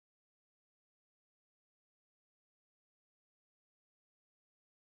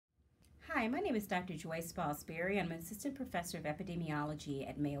Hi, my name is Dr. Joyce Ballsbury. I'm an assistant professor of epidemiology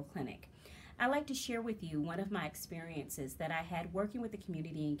at Mayo Clinic. I'd like to share with you one of my experiences that I had working with the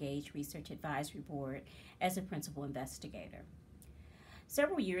Community Engaged Research Advisory Board as a principal investigator.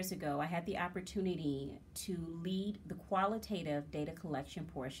 Several years ago, I had the opportunity to lead the qualitative data collection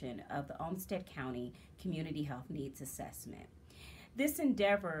portion of the Olmsted County Community Health Needs Assessment. This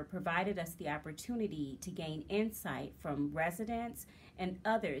endeavor provided us the opportunity to gain insight from residents and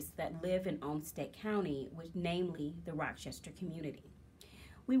others that live in Olmsted County, namely the Rochester community.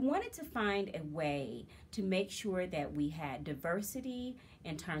 We wanted to find a way to make sure that we had diversity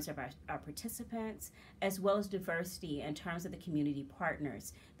in terms of our participants, as well as diversity in terms of the community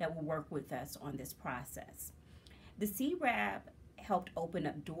partners that will work with us on this process. The CERAB helped open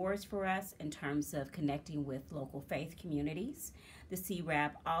up doors for us in terms of connecting with local faith communities. The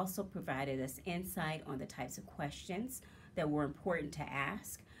CERAB also provided us insight on the types of questions that were important to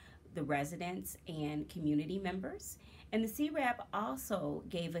ask the residents and community members. And the CERAB also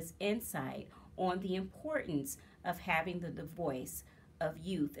gave us insight on the importance of having the voice of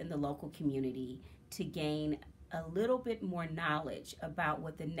youth in the local community to gain a little bit more knowledge about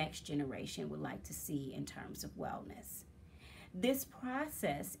what the next generation would like to see in terms of wellness. This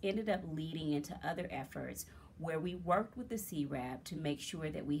process ended up leading into other efforts where we worked with the CERAB to make sure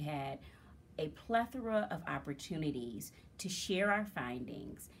that we had a plethora of opportunities to share our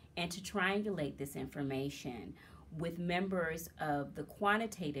findings and to triangulate this information with members of the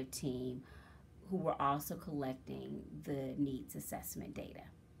quantitative team who were also collecting the needs assessment data.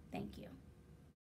 Thank you.